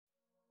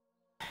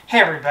Hey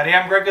everybody,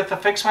 I'm Greg with the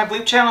Fix My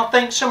Bleep channel.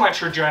 Thanks so much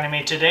for joining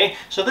me today.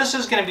 So this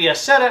is going to be a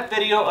setup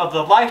video of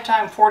the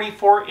Lifetime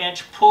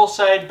 44-inch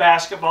poolside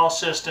basketball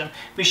system.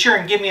 Be sure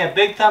and give me a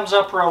big thumbs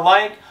up or a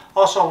like.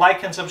 Also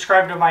like and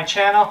subscribe to my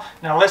channel.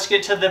 Now let's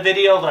get to the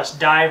video. Let's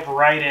dive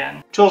right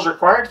in. Tools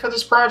required for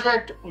this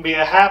project will be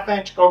a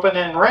 1/2-inch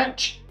open-end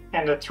wrench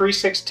and a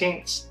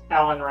 3/16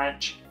 Allen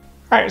wrench.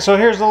 Alright, so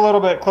here's a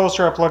little bit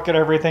closer up look at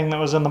everything that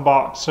was in the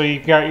box. So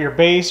you've got your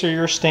base or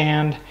your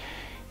stand,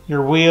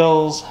 your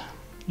wheels,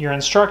 your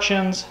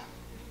instructions,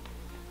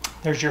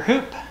 there's your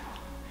hoop,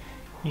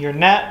 your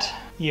net,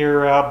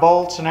 your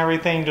bolts and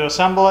everything to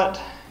assemble it,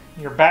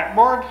 your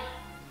backboard,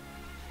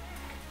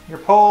 your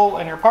pole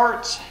and your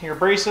parts, your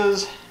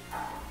braces,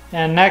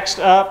 and next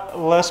up,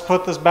 let's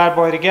put this bad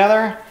boy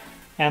together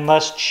and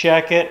let's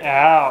check it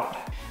out.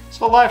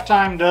 So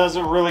Lifetime does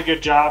a really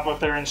good job with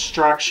their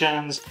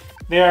instructions.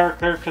 They are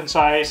clear,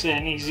 concise,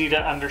 and easy to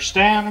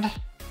understand.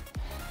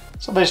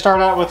 So they start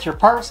out with your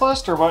parts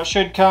list, or what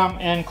should come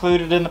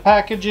included in the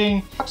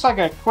packaging. Looks like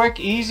a quick,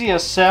 easy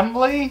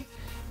assembly.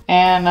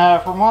 And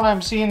from what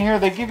I'm seeing here,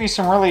 they give you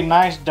some really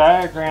nice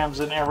diagrams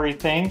and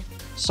everything.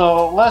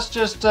 So let's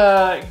just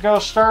go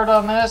start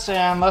on this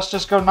and let's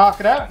just go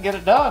knock it out and get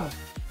it done.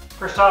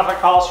 First off, it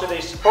calls for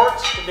these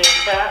supports to be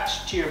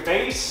attached to your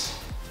base.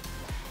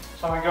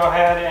 So I'm going to go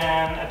ahead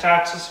and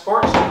attach the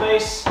supports to the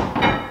base.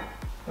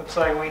 Looks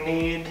like we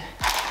need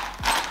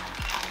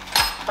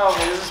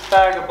probably this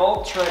bag of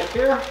bolts right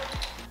here.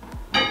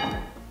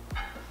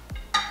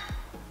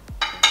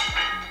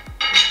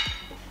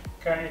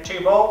 Got your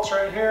 2 bolts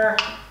right here.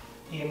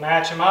 You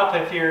match them up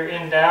if you're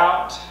in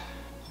doubt.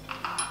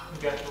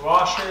 You've got your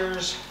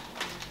washers.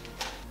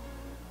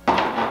 And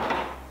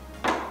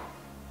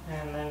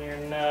then your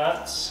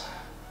nuts.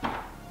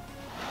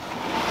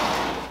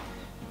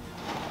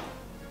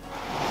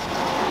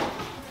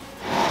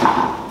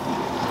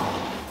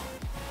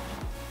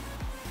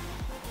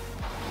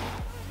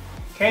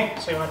 Okay,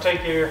 so you want to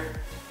take your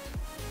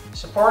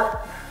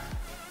support,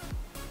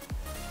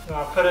 you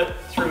want to put it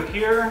through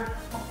here,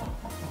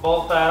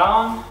 bolt that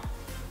on,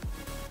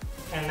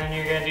 and then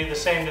you're going to do the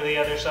same to the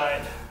other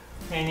side.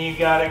 And you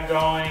got it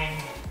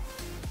going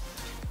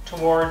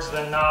towards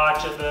the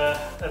notch at the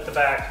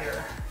back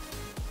here.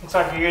 Looks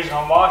like you're using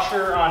a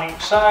washer on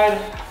each side.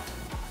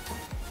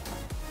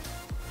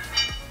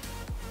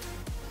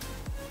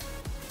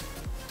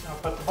 I'll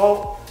put the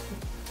bolt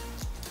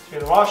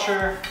through the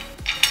washer,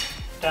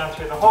 down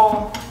through the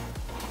hole,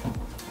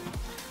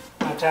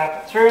 and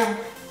tap it through.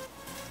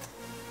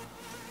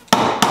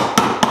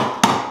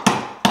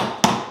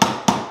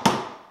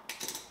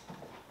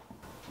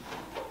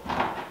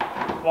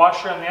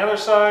 Washer on the other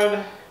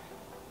side,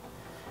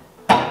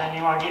 and then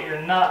you want to get your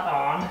nut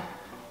on.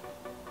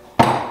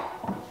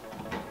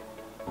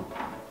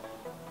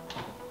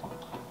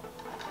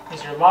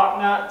 These are lock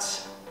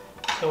nuts,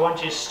 so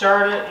once you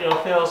start it, you'll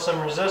feel some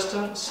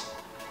resistance.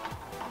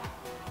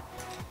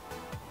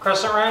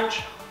 Crescent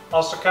wrench,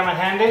 also come in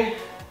handy.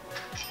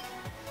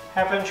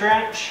 1/2-inch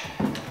wrench.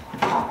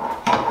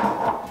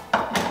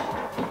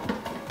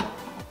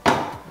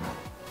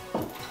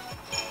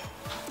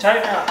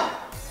 Tighten up.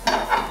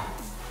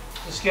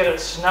 Just get it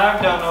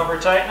snug, don't over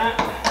tighten it.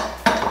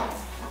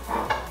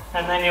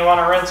 And then you want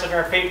to rinse and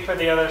repeat for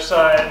the other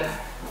side.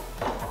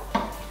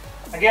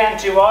 Again,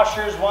 2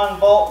 washers, 1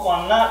 bolt,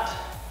 1 nut.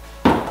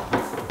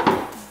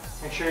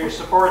 Make sure your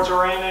support's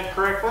oriented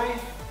correctly.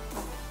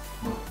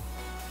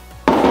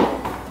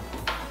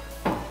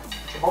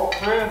 Bolt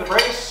through the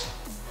brace,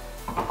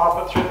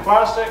 pop it through the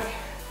plastic,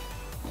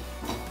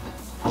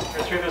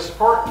 or through the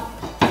support.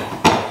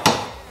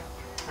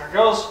 There it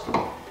goes.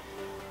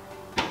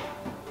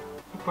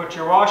 Put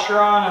your washer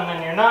on and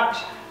then your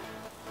nut.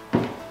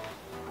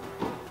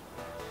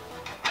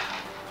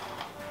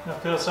 You'll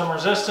feel some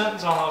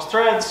resistance on those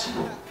threads.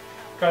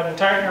 Go ahead and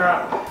tighten her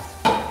up.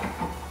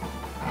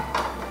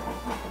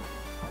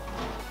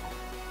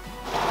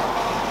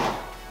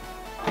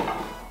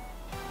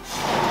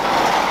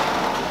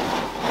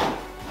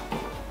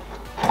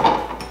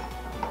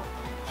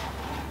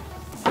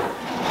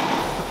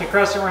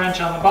 Crescent wrench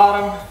on the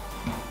bottom,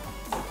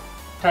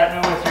 tighten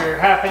it with your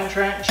 1/2-inch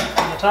wrench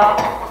on the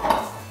top.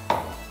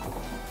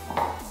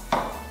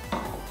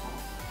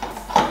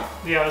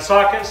 If you have a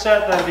socket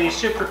set, that'd be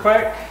super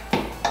quick.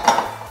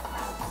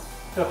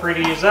 Feel free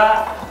to use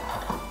that.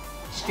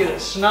 Just get it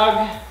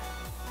snug.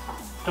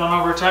 Don't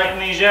over tighten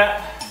these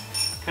yet,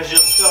 because you'll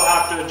still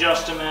have to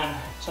adjust them in.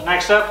 So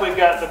next up, we've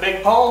got the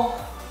big pole.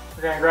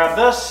 We're going to grab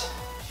this.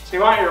 So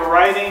you want your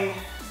writing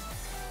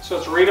so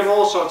it's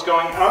readable, so it's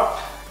going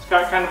up.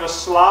 Got kind of a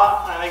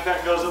slot. I think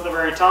that goes at the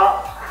very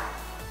top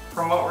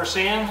from what we're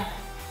seeing.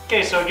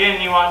 Okay, so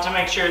again, you want to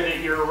make sure that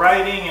your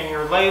writing and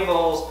your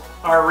labels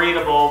are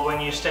readable when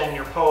you stand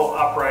your pole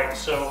upright.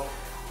 So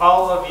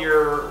all of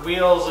your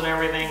wheels and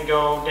everything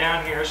go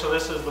down here. So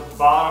this is the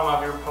bottom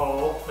of your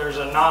pole. There's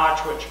a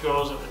notch which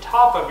goes at the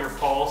top of your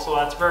pole, so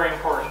that's very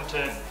important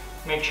to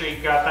make sure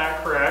you've got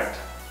that correct.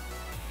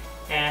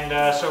 And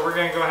so we're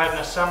going to go ahead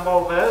and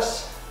assemble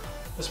this.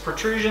 This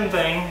protrusion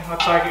thing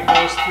looks like it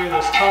goes through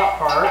this top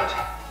part.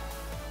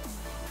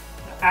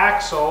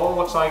 axle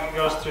looks like it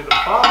goes through the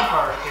bottom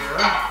part here.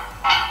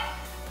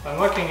 If I'm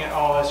looking at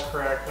all this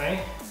correctly.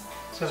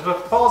 It says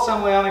with the pole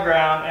assembly on the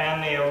ground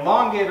and the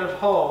elongated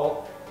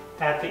hole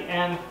at the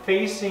end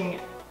facing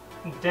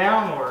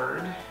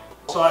downward.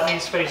 So that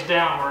needs to face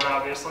downward,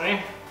 obviously.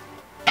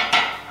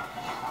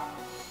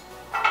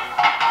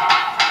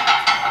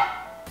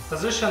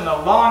 Position the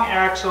long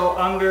axle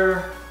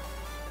under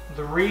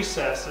the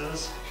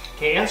recesses.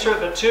 Okay, insert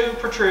the two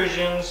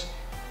protrusions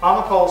on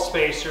the pole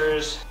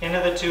spacers into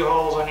the two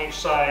holes on each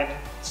side.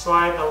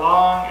 Slide the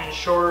long and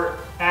short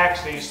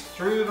axes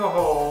through the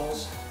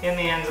holes in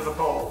the ends of the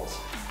poles.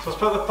 So let's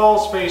put the pole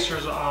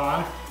spacers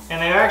on,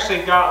 and they've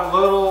actually got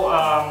little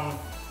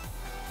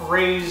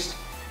raised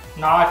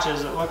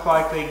notches that look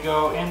like they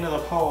go into the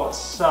pole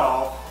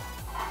itself.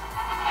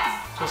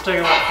 So let's take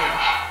a look here.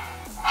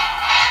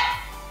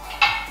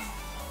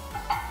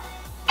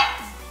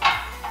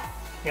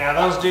 Yeah,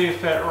 those do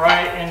fit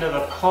right into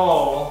the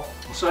pole.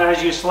 So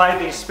as you slide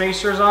these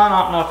spacers on,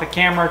 I don't know if the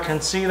camera can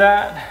see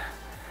that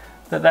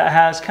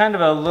has kind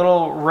of a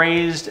little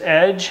raised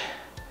edge,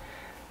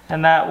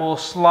 and that will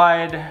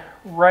slide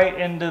right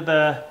into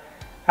the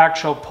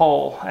actual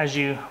pole as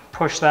you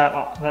push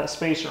that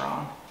spacer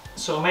on.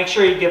 So make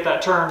sure you get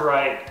that turned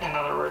right, in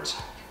other words.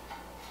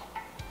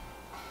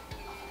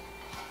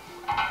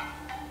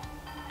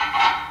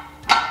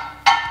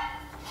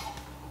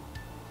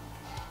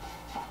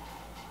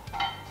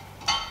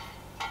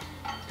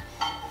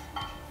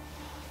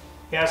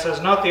 Yeah, it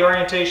says note the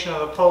orientation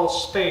of the pole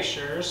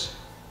spacers.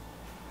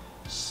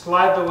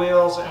 Slide the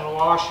wheels and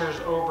washers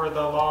over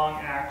the long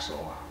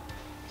axle.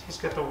 So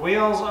let's get the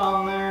wheels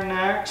on there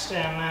next,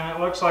 and then it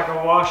looks like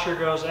a washer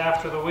goes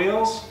after the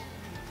wheels.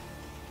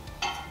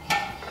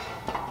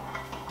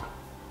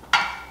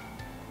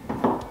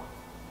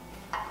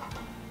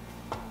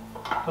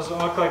 Doesn't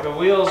look like the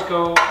wheels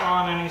go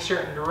on any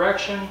certain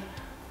direction.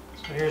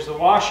 So here's the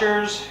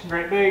washers,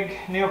 great big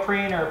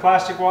neoprene or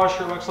plastic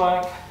washer it looks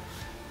like.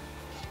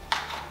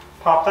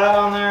 Pop that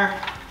on there.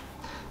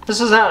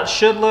 This is how it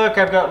should look.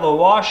 I've got the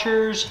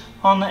washers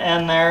on the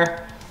end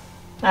there,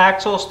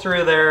 axles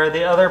through there,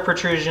 the other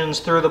protrusions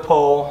through the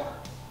pole,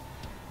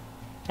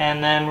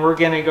 and then we're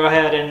going to go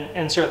ahead and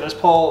insert this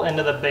pole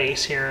into the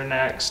base here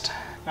next.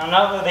 Now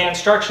note that the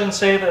instructions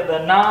say that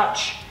the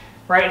notch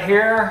right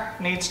here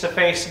needs to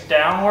face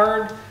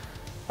downward,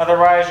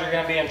 otherwise you're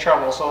going to be in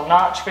trouble. So the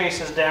notch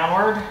faces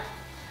downward.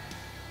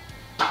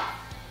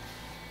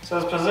 It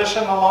says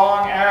position the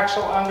long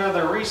axle under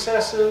the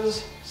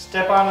recesses,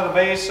 step onto the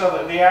base so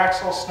that the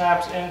axle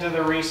snaps into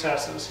the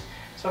recesses.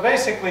 So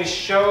basically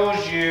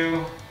shows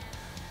you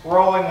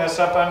rolling this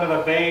up under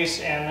the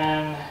base and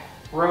then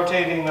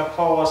rotating the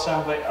pole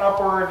assembly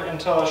upward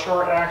until the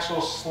short axle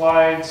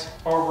slides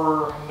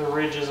over the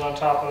ridges on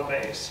top of the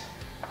base.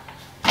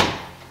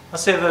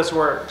 Let's see if this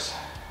works.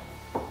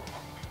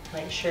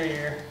 Make sure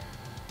your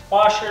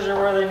washers are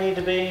where they need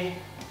to be.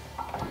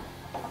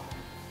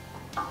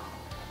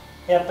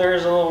 Yep,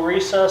 there's a little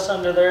recess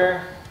under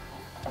there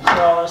for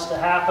all this to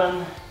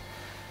happen.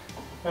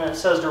 And it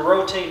says to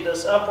rotate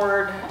this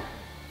upward.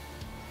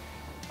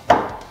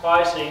 Oh,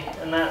 I see.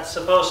 And that's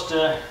supposed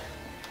to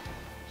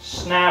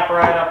snap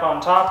right up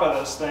on top of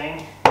this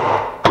thing.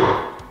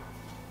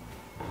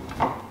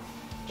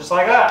 Just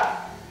like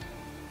that.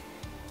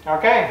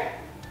 Okay.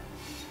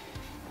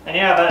 And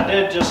yeah, that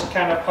did just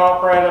kind of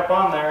pop right up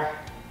on there.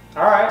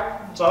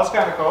 Alright, so that's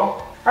kind of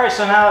cool. Alright,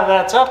 so now that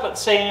that's up, it's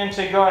saying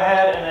to go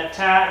ahead and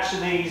attach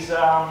these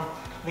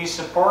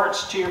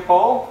supports to your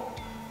pole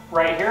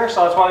right here.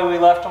 So that's why we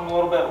left them a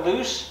little bit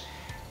loose.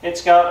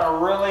 It's got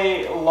a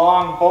really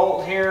long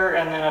bolt here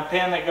and then a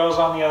pin that goes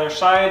on the other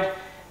side.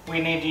 We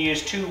need to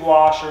use two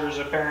washers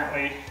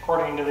apparently,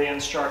 according to the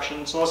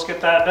instructions. So let's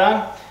get that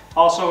done.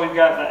 Also, we've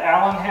got the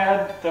Allen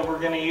head that we're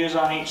going to use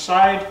on each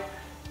side.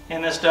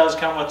 And this does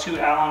come with two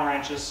Allen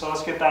wrenches. So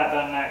let's get that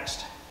done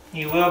next.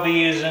 You will be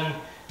using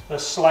the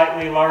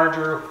slightly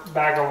larger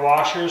bag of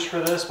washers for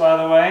this, by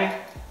the way.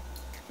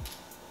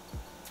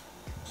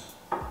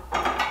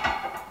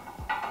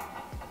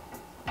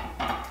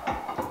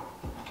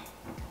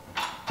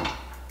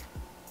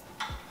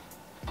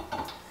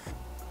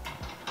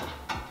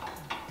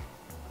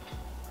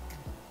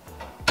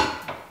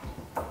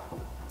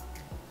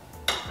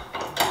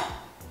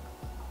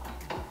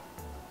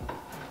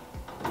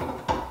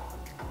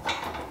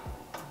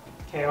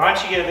 Okay,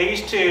 once you get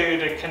these two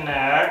to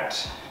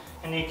connect,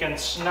 and you can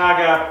snug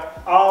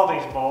up all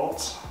these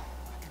bolts.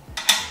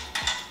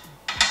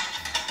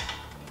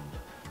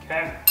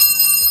 Okay.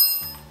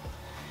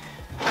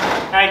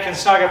 Now you can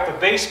snug up the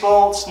base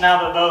bolts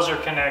now that those are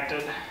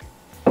connected.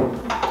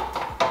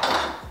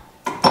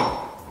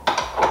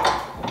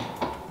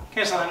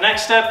 Okay, so the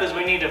next step is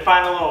we need to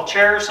find a little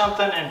chair or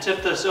something and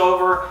tip this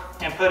over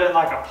and put in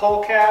like a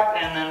pole cap,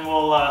 and then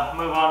we'll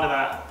move on to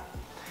that.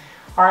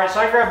 Alright, so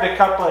I grabbed a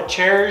couple of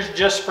chairs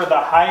just for the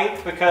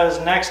height, because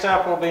next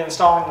up we'll be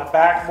installing the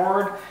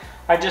backboard.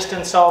 I just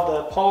installed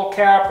the pole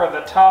cap or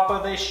the top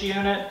of this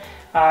unit.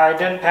 I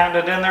didn't pound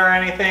it in there or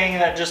anything.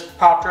 That just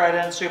popped right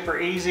in super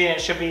easy, and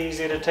it should be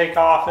easy to take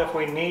off if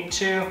we need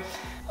to.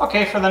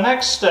 Okay, for the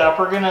next step,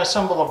 we're going to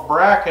assemble the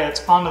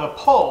brackets onto the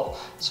pole.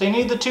 So you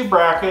need the 2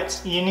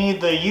 brackets, you need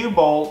the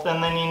U-bolt,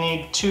 and then you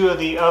need 2 of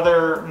the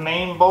other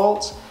main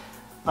bolts,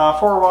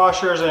 4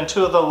 washers, and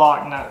 2 of the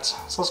lock nuts.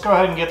 So let's go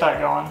ahead and get that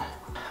going.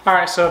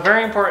 Alright, so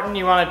very important,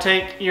 you want to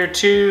take your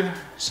 2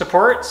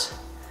 supports,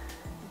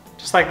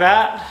 just like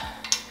that.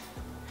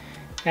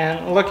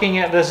 And looking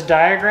at this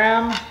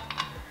diagram,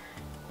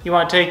 you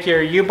want to take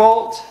your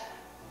U-bolt,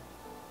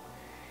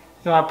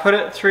 you want to put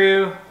it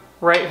through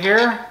right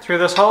here, through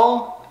this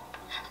hole,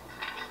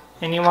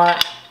 and you want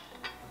it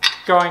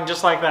going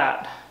just like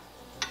that.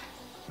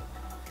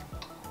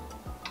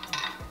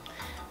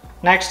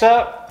 Next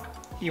up,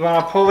 you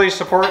want to pull these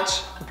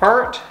supports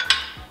apart.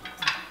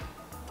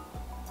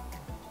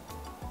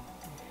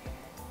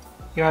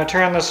 You want to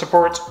turn the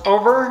supports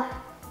over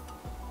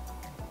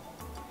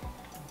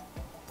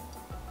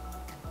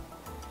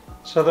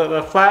so that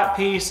the flat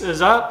piece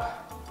is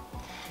up.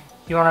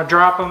 You want to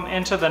drop them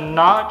into the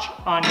notch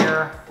on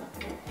your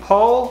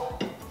pole.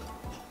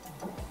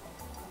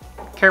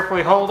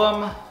 Carefully hold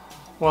them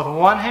with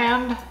one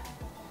hand.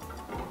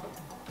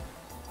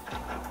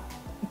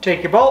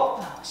 Take your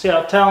bolt. See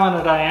how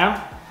talented I am.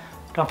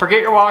 Don't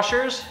forget your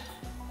washers.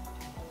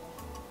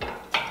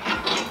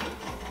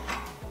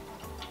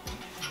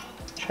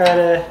 Try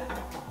to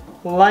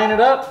line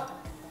it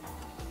up.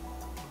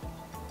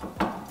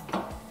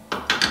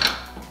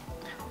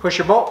 Push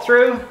your bolt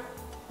through.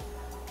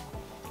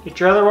 Get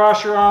your other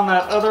washer on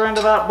that other end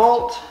of that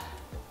bolt.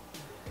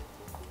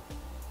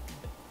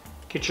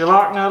 Get your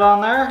lock nut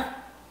on there.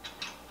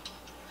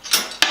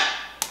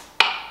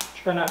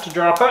 Try not to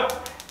drop it.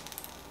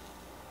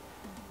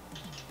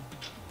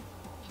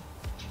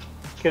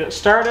 Get it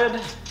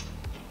started.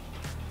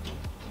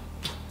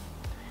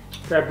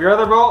 Grab your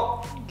other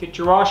bolt. Get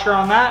your washer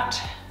on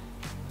that.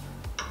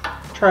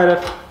 Try to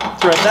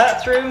thread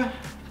that through.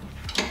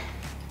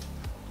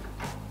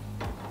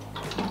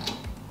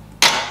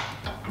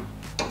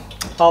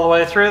 All the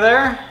way through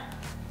there.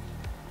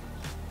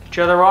 Get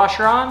your other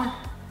washer on.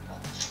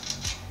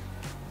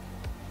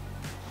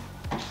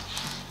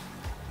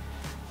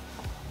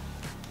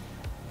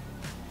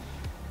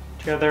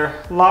 Get your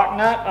other lock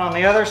nut on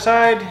the other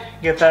side.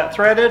 Get that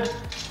threaded.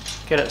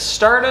 Get it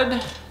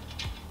started.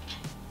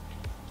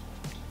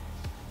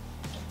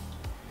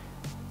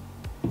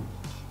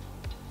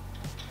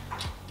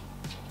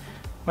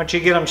 Once you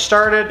get them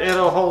started,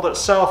 it'll hold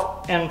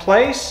itself in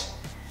place.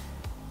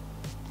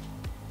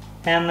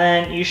 And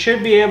then you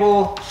should be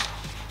able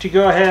to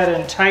go ahead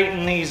and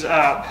tighten these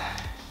up.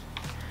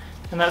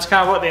 And that's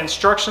kind of what the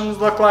instructions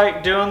look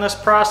like doing this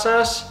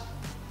process.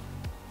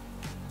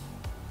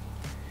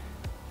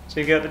 So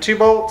you got the 2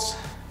 bolts,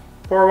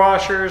 4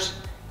 washers,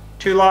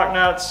 2 lock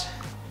nuts,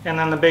 and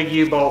then the big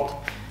U-bolt.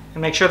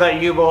 And make sure that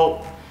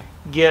U-bolt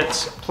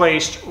gets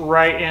placed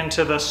right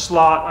into the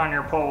slot on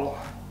your pole.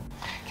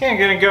 Okay, I'm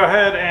going to go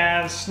ahead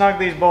and snug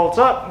these bolts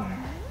up.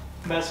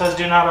 That says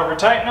do not over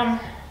tighten them.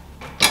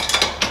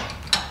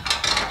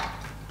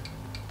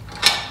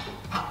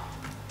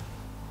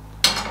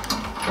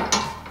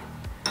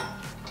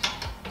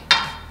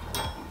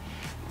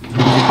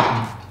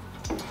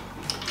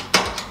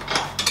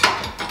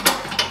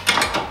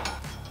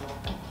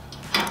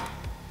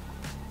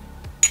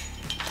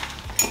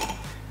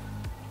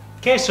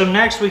 Okay, so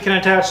next we can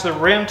attach the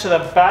rim to the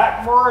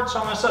backboard. So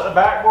I'm going to set the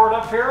backboard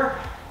up here.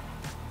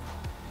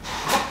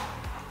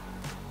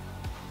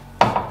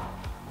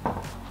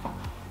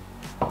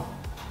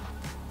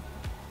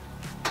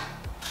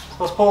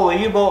 So let's pull the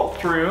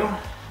U-bolt through.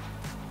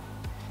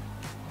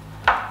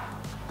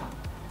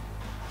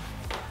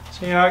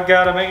 So you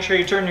got to make sure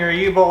you turn your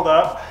U-bolt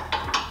up.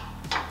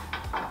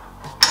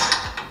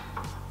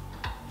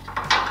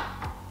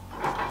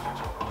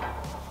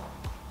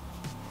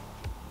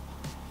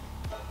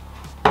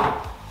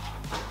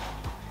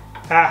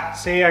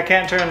 See, I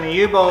can't turn the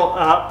U-bolt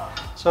up,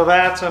 so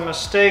that's a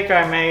mistake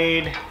I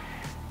made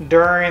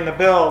during the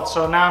build.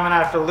 So now I'm going to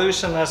have to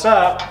loosen this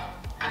up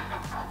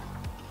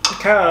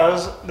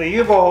because the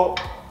U-bolt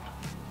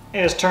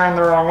is turned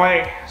the wrong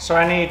way. So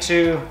I need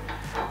to,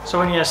 so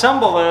when you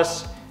assemble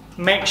this,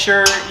 make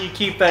sure you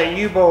keep that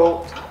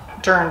U-bolt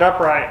turned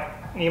upright.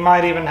 You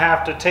might even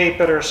have to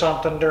tape it or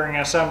something during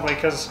assembly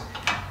because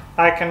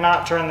I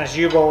cannot turn this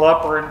U-bolt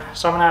upward.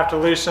 So I'm going to have to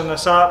loosen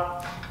this up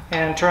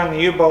and turn the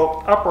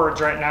U-bolt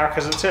upwards right now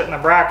because it's hitting the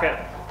bracket.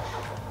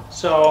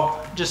 So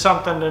just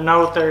something to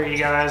note there, you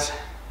guys.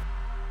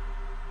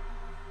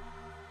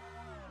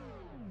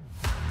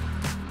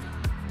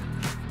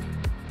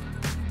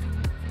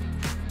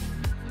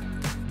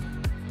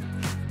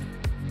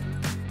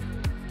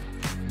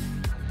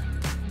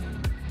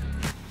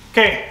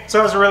 Okay, so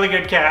that was a really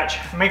good catch.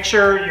 Make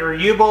sure your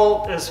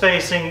U-bolt is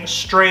facing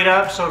straight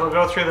up so it'll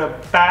go through the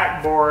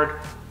backboard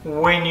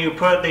when you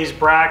put these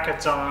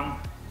brackets on.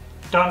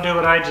 Don't do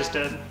what I just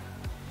did.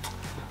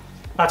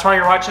 That's why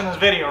you're watching this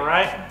video,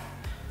 right?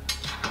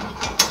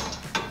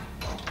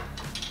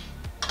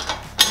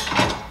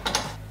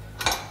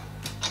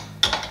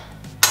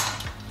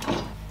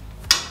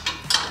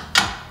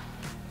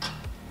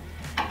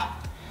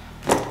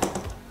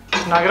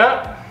 snug it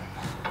up.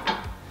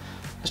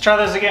 Let's try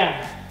this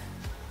again.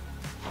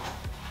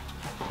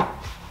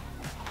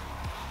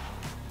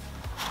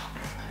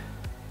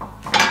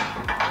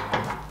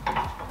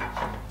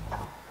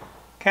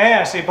 Okay,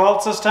 I see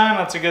bolts this time,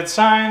 that's a good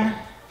sign.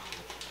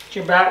 Get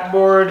your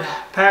backboard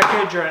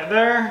package right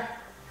there.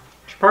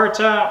 Get your parts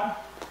out.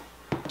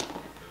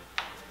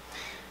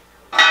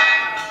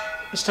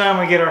 This time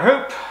we get our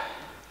hoop.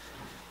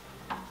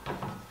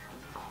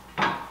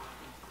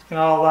 It's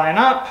gonna all line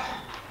up.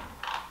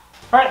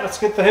 All right, let's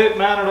get the hoop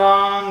mounted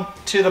on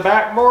to the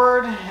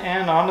backboard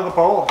and onto the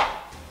pole.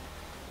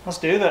 Let's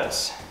do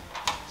this.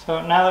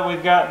 So now that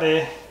we've got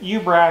the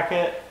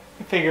U-bracket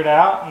figured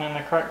out and in the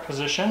correct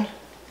position,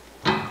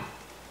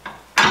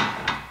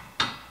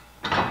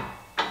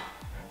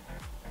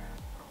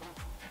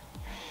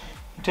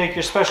 take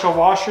your special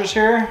washers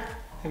here.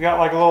 They've got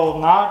like a little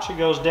notch. It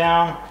goes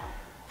down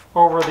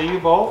over the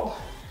U-bolt.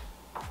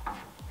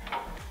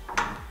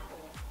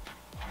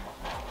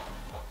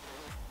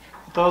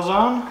 Put those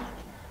on.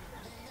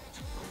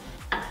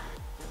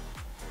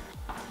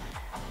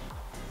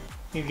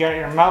 You've got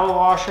your metal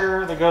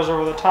washer that goes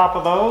over the top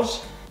of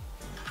those.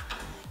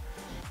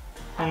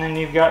 And then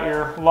you've got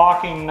your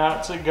locking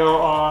nuts that go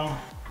on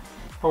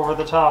over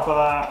the top of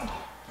that.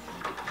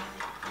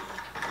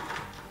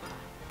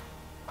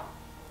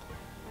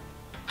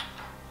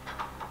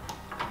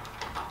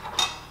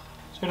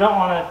 We don't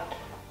want to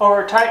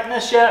over tighten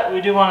this yet.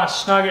 We do want to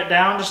snug it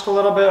down just a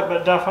little bit,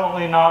 but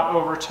definitely not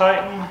over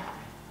tighten.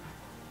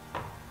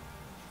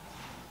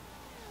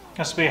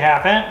 This will be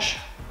 1/2 inch.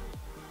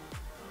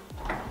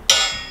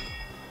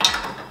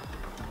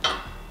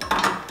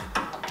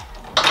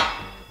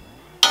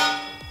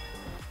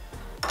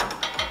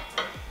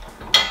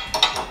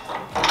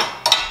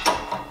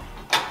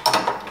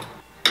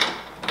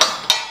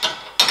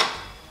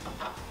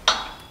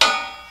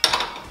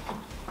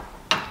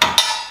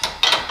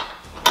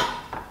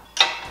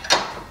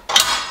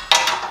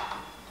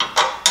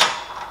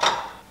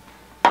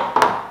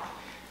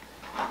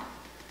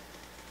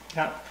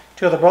 Got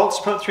 2 of the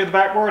bolts put through the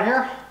backboard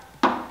here.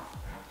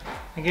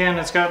 Again,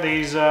 it's got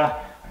these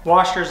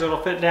washers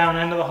that'll fit down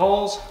into the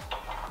holes.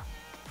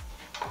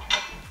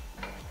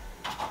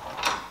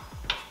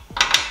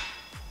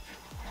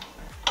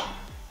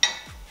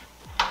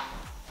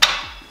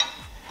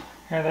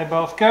 Here they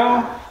both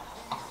go.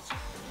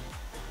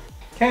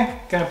 Okay,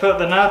 gonna put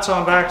the nuts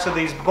on backs of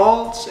these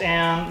bolts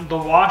and the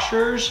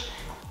washers,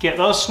 get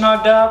those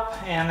snugged up,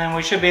 and then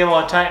we should be able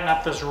to tighten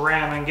up this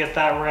rim and get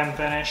that rim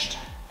finished.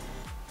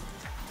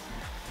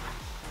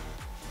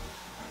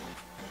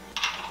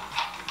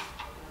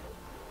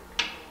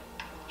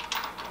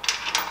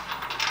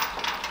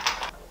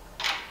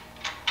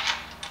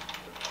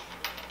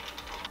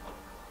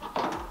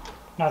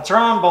 Nuts are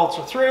on, bolts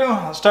are through,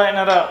 let's tighten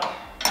it up.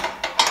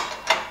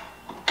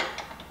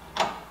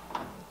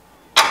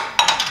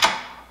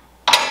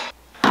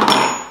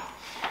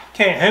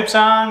 Okay, hoops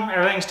on,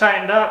 everything's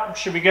tightened up,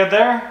 should be good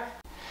there.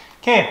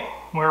 Okay,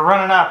 we're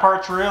running out of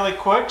parts really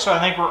quick, so I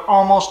think we're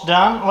almost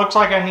done. Looks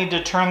like I need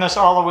to turn this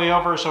all the way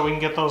over so we can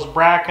get those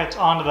brackets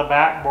onto the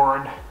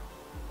backboard.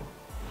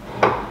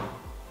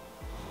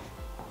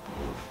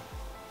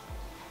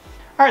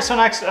 All right, so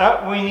next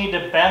up, we need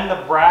to bend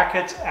the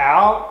brackets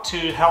out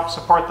to help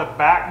support the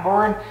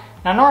backboard.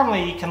 Now,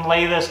 normally you can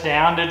lay this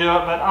down to do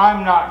it, but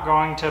I'm not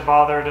going to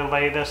bother to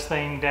lay this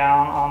thing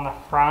down on the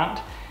front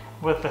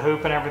with the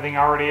hoop and everything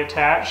already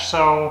attached.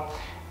 So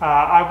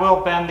I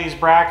will bend these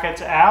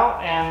brackets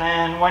out, and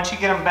then once you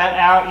get them bent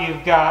out,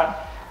 you've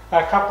got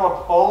a couple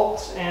of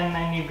bolts, and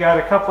then you've got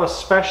a couple of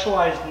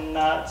specialized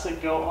nuts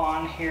that go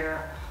on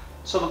here.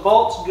 So the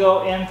bolts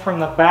go in from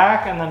the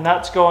back and the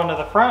nuts go into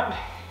the front.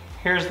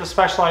 Here's the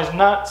specialized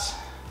nuts.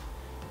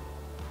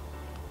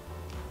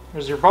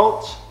 Here's your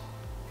bolts.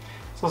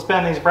 So let's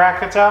bend these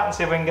brackets out and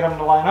see if we can get them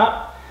to line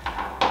up.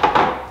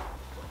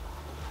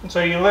 And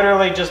so you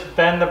literally just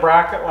bend the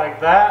bracket like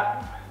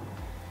that.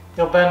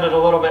 You'll bend it a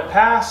little bit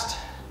past.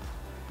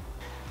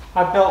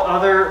 I've built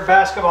other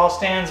basketball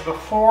stands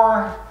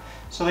before,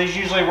 so these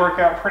usually work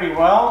out pretty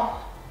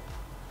well.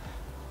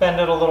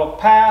 Bend it a little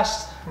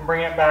past and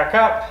bring it back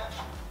up.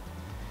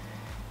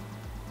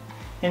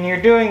 And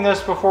you're doing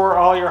this before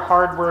all your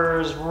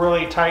hardware is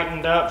really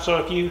tightened up, so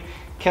if you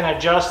can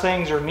adjust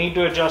things or need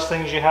to adjust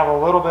things, you have a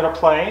little bit of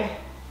play.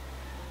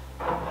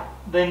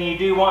 Then you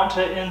do want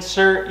to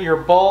insert your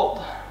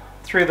bolt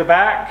through the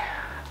back.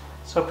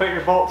 So put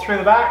your bolt through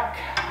the back.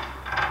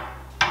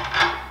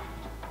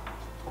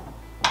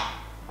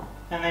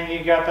 And then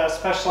you've got that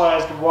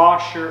specialized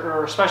washer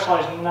or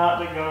specialized nut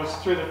that goes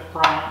through the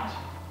front.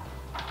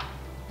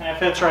 And it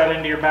fits right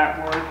into your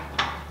backboard.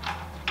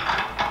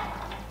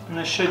 And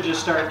this should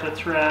just start to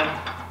thread.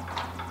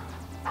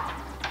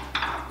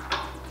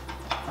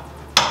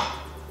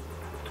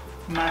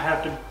 You might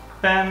have to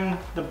bend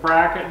the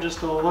bracket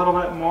just a little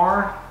bit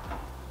more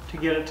to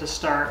get it to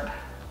start.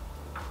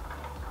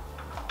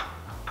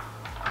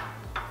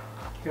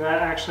 Okay,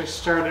 that actually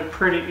started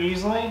pretty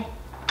easily.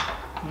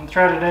 And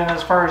thread it in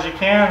as far as you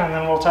can, and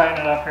then we'll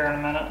tighten it up here in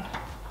a minute.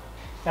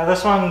 Now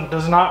this one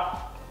does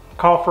not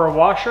call for a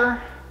washer.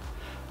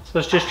 So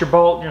it's just your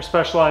bolt and your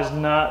specialized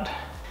nut.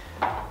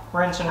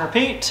 Rinse and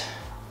repeat.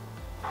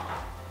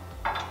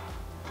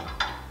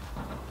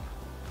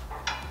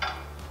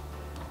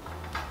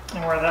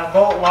 And where that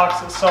bolt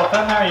locks itself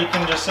in there, you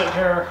can just sit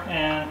here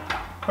and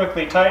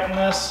quickly tighten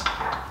this.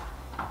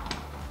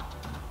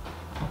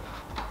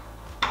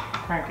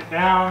 Crank it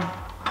down.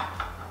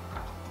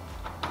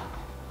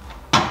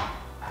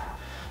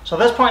 So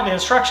at this point, the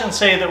instructions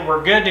say that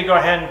we're good to go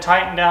ahead and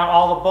tighten down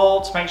all the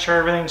bolts, make sure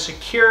everything's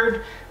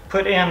secured,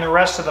 put in the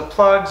rest of the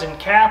plugs and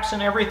caps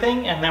and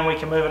everything, and then we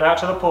can move it out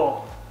to the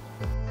pool.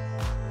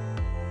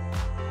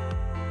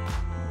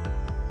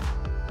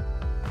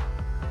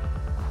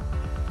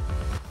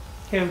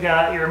 Okay, we've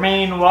got your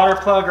main water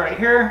plug right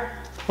here.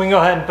 We can go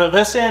ahead and put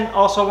this in.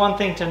 Also, one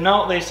thing to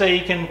note, they say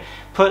you can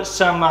put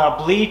some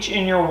bleach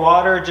in your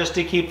water just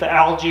to keep the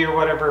algae or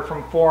whatever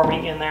from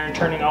forming in there and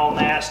turning all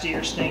nasty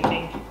or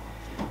stinking.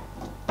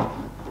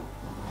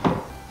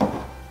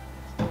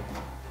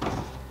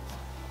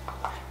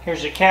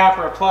 Here's your cap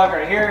or a plug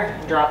right here.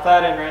 Drop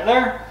that in right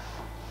there.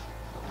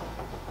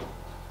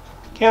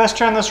 Okay, let's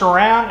turn this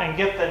around and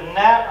get the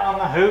net on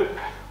the hoop.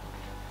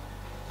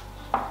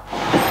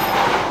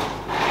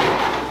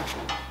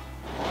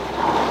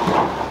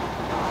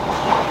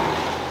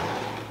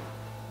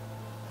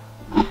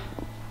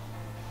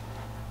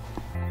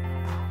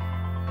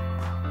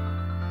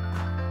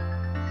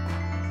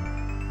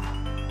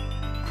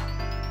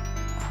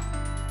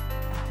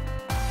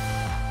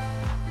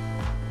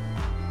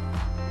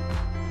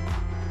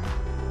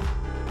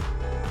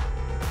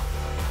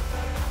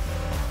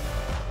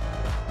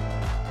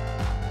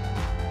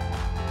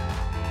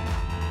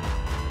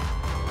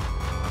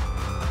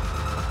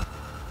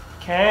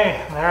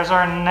 Okay, there's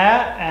our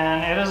net,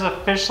 and it is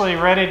officially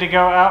ready to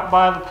go out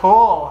by the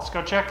pool. Let's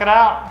go check it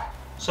out.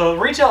 So the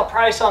retail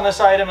price on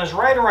this item is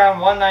right around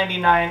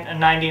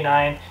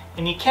 $199.99,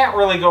 and you can't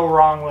really go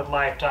wrong with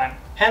Lifetime,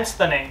 hence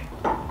the name.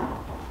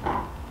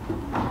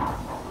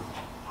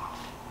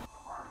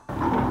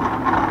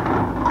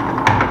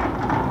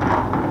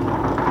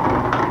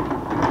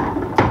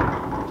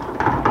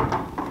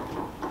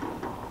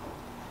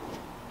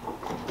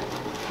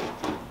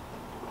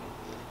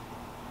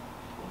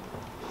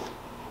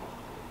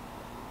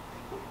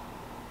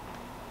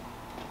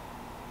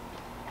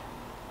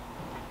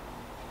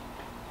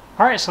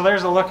 Alright, so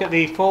there's a look at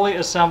the fully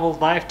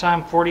assembled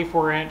Lifetime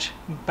 44-inch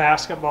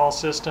basketball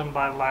system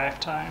by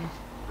Lifetime.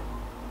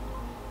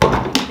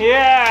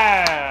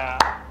 Yeah!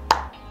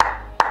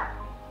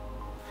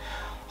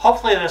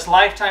 Hopefully this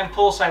Lifetime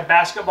poolside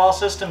basketball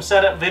system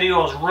setup video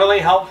was really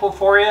helpful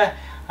for you.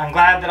 I'm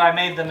glad that I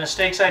made the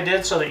mistakes I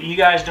did so that you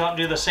guys don't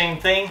do the same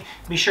thing.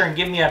 Be sure and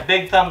give me a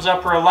big thumbs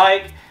up or a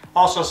like.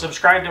 Also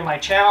subscribe to my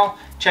channel.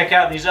 Check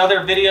out these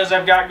other videos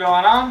I've got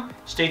going on.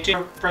 Stay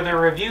tuned for the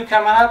review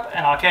coming up,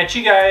 and I'll catch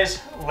you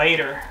guys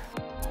later.